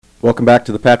Welcome back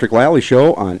to the Patrick Lally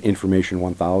Show on Information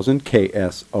 1000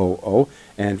 KSOO,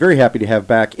 and very happy to have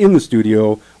back in the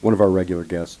studio one of our regular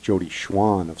guests, Jody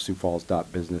Schwan of Sioux Falls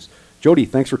Business. Jody,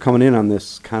 thanks for coming in on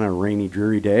this kind of rainy,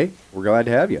 dreary day. We're glad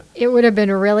to have you. It would have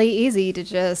been really easy to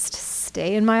just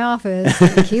stay in my office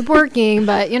and keep working,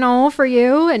 but for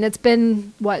you, and it's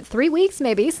been 3 weeks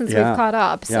maybe since we've caught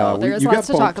up, so there's lots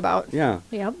to talk about. Yeah.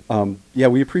 Yep.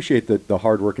 We appreciate the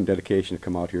hard work and dedication to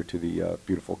come out here to the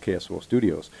beautiful KSOO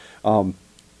studios.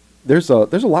 There's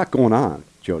a lot going on,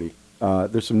 Jody.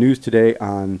 There's some news today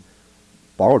on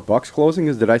Borrowed Bucks closing.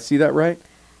 Did I see that right?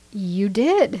 You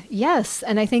did, yes.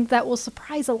 And I think that will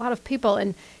surprise a lot of people.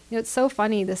 And it's so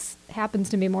funny. This happens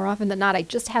to me more often than not. I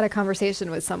just had a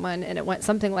conversation with someone, and it went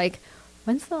something like,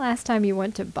 when's the last time you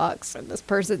went to Bucks? And this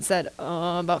person said,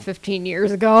 about 15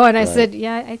 years ago. And I said,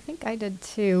 yeah, I think I did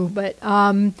too. But,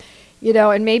 and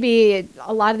maybe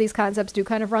a lot of these concepts do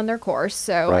kind of run their course.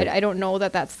 So I don't know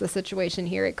that that's the situation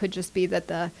here. It could just be that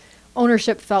the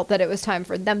ownership felt that it was time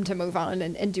for them to move on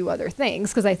and do other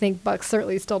things, because I think Bucks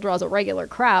certainly still draws a regular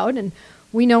crowd, and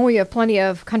we know we have plenty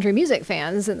of country music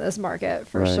fans in this market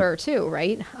for sure too,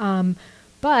 right?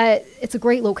 But it's a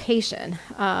great location.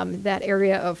 That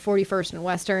area of 41st and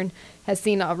Western has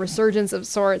seen a resurgence of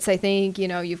sorts. I think,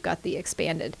 you've got the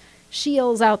expanded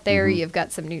Shields out there, you've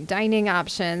got some new dining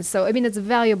options. So, it's a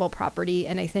valuable property,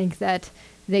 and I think that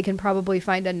they can probably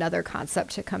find another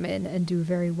concept to come in and do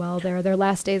very well there. Their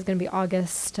last day is going to be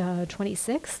August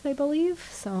 26th, I believe.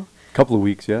 So a couple of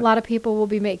weeks, yeah. A lot of people will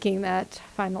be making that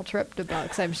final trip to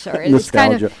Bucks, I'm sure. It's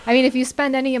kind of, if you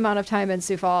spend any amount of time in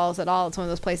Sioux Falls at all, it's one of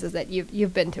those places that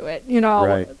you've been to it,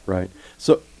 Right.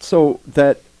 So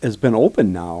that has been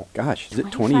open now. Gosh, is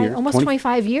it 20 years? Almost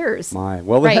 25 years.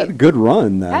 Well, they had a good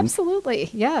run then. Absolutely,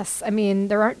 yes.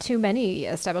 There aren't too many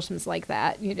establishments like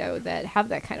that, that have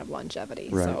that kind of longevity.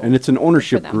 Right, so and it's an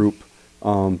ownership group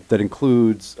that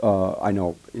includes, I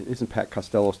know, isn't Pat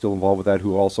Costello still involved with that,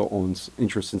 who also owns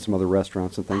interests in some other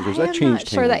restaurants and things? I'm not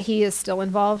sure that he is still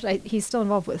involved. He's still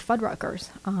involved with Fuddruckers,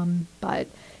 but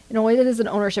it is an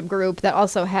ownership group that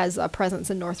also has a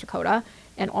presence in North Dakota,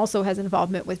 and also has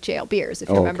involvement with JL Beers. If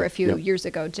you remember, a few years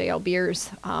ago, JL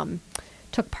Beers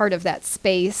took part of that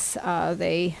space.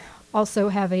 They also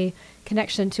have a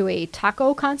connection to a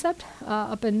taco concept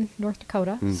up in North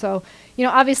Dakota. So,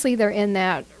 obviously they're in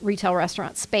that retail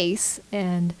restaurant space,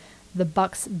 and the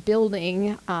Bucks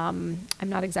building, I'm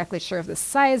not exactly sure of the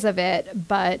size of it,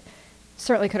 but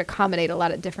certainly could accommodate a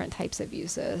lot of different types of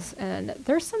uses. And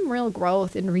there's some real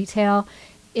growth in retail,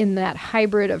 in that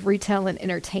hybrid of retail and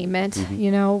entertainment,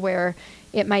 where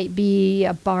it might be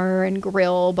a bar and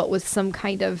grill, but with some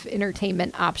kind of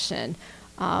entertainment option.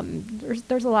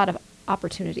 There's a lot of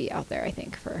opportunity out there, I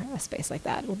think, for a space like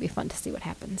that. It'll be fun to see what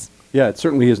happens. Yeah, it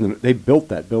certainly isn't. They built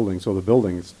that building, so the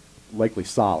building is likely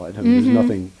solid. There's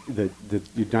nothing that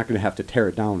you're not going to have to tear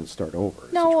it down and start over.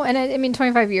 No, and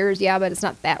 25 years, but it's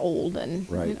not that old. And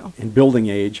in building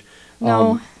age.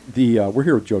 No. We're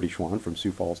here with Jody Schwan from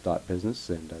Sioux Falls Business,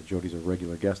 and Jody's a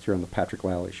regular guest here on the Patrick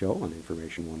Lally Show on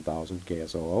Information 1000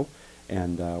 KSOO,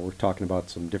 and we're talking about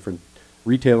some different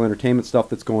retail entertainment stuff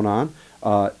that's going on.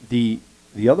 The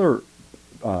other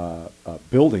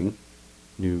building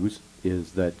news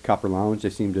is that Copper Lounge,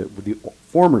 with the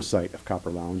former site of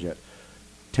Copper Lounge at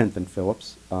 10th and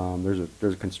Phillips,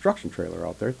 there's a construction trailer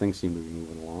out there. Things seem to be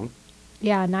moving along.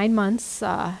 Yeah, 9 months,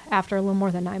 after a little more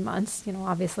than 9 months,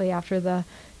 obviously after the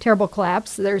terrible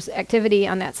collapse, there's activity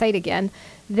on that site again.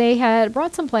 They had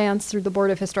brought some plans through the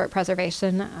Board of Historic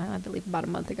Preservation, I believe about a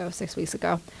month ago, 6 weeks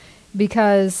ago,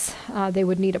 because they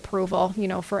would need approval,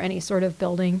 for any sort of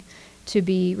building to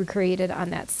be recreated on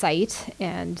that site,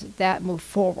 and that moved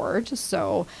forward.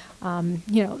 So,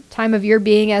 time of year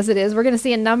being as it is, we're going to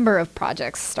see a number of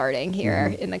projects starting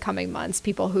here in the coming months,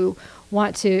 people who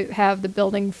want to have the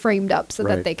building framed up so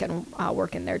that they can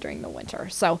work in there during the winter.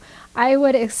 So I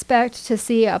would expect to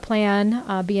see a plan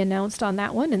be announced on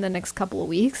that one in the next couple of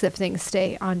weeks if things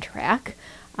stay on track.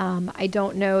 I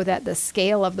don't know that the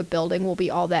scale of the building will be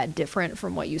all that different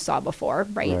from what you saw before,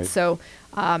 right? So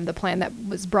the plan that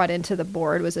was brought into the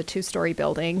board was a 2-story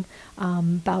building,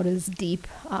 about as deep,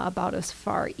 about as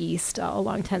far east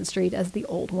along 10th Street as the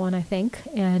old one, I think.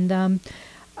 And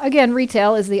again,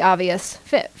 retail is the obvious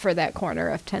fit for that corner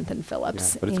of 10th and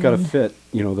Phillips. Yeah, but it's got to fit,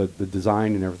 the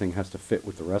design and everything has to fit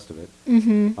with the rest of it.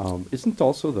 Isn't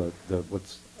also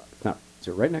is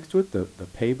it right next to it, the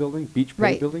Pay building, Beach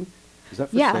Pay building? Is that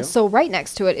for sale? So right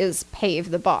next to it is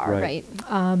Pave the bar, right?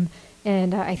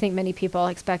 And I think many people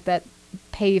expect that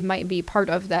Pave might be part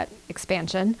of that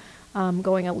expansion.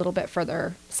 going a little bit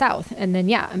further south. And then,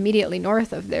 yeah, immediately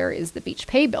north of there is the Beach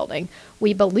Pay building.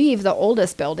 We believe the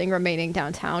oldest building remaining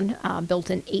downtown, built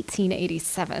in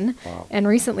 1887, Wow. and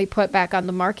recently put back on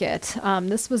the market.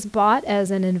 This was bought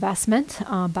as an investment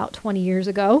about 20 years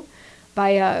ago by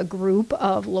a group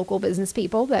of local business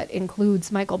people that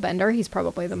includes Michael Bender. He's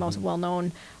probably the most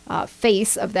well-known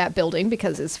face of that building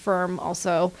because his firm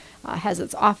also has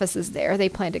its offices there. They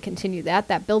plan to continue that.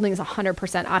 That building is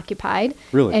 100% occupied.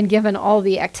 Really? And given all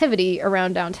the activity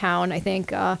around downtown, I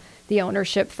think the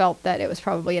ownership felt that it was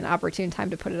probably an opportune time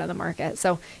to put it on the market.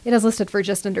 So it is listed for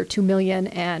just under $2 million.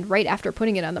 And right after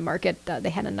putting it on the market, they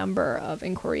had a number of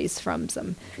inquiries from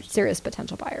some serious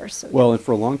potential buyers. So, Well, and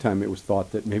for a long time, it was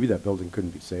thought that maybe that building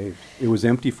couldn't be saved. It was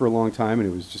empty for a long time, and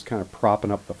it was just kind of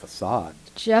propping up the facade.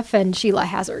 Jeff and Sheila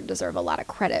Hazard deserve a lot of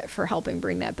credit for helping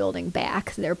bring that building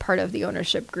back. They're part of the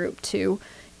ownership group too,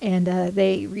 and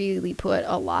they really put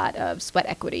a lot of sweat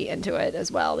equity into it as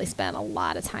well. They spent a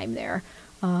lot of time there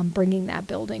bringing that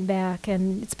building back,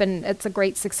 and it's a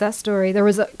great success story. There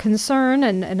was a concern,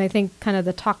 and I think kind of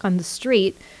the talk on the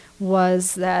street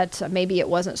was that maybe it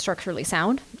wasn't structurally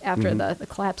sound after the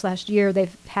collapse last year.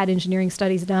 They've had engineering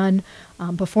studies done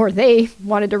before they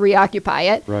wanted to reoccupy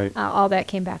it. Right. All that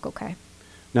came back okay.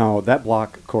 Now, that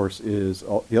block, of course, is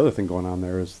the other thing going on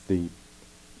there is the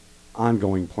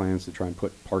ongoing plans to try and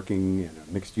put parking and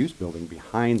a mixed-use building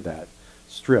behind that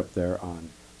strip there on,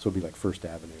 so it'd be like First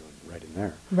Avenue and right in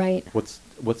there. Right. What's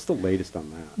the latest on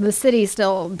that? The city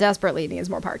still desperately needs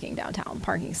more parking downtown.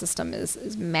 Parking system is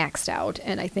maxed out,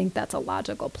 and I think that's a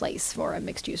logical place for a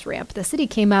mixed-use ramp. The city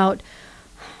came out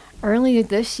early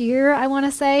this year, I want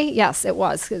to say. Yes, it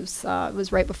was. It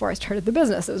was right before I started the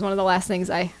business. It was one of the last things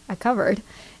I covered.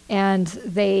 And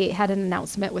they had an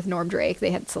announcement with Norm Drake.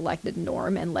 They had selected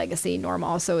Norm and Legacy. Norm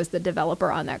also is the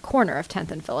developer on that corner of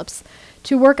 10th and Phillips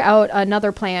to work out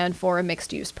another plan for a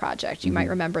mixed-use project. You might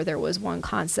remember there was one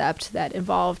concept that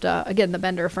involved, again, the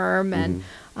Bender firm and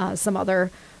some other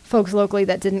folks locally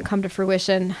that didn't come to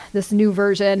fruition. This new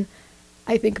version,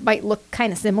 I think, might look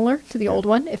kind of similar to the old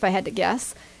one, if I had to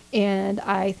guess. And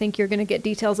I think you're going to get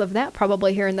details of that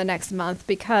probably here in the next month,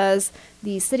 because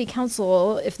the city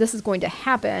council, if this is going to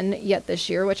happen yet this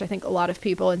year, which I think a lot of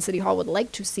people in City Hall would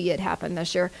like to see it happen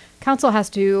this year, council has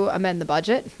to amend the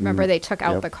budget. Remember, they took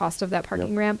out Yep. the cost of that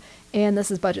parking ramp, and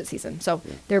this is budget season. So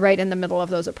they're right in the middle of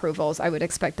those approvals. I would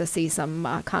expect to see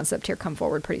some concept here come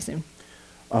forward pretty soon.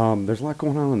 There's a lot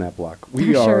going on that block. We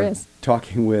There sure are is.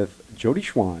 talking with Jody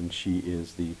Schwan. She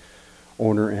is the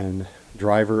owner and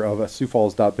driver of Sioux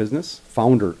Falls.business,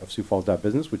 founder of Sioux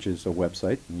Falls.business, which is a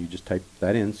website, and you just type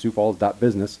that in, Sioux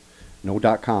Falls.business, no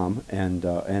 .com, and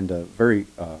a very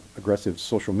aggressive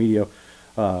social media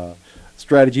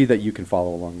strategy that you can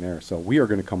follow along there. So we are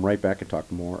going to come right back and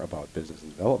talk more about business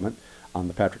and development on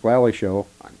the Patrick Lally Show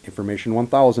on Information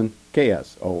 1000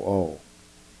 KSOO.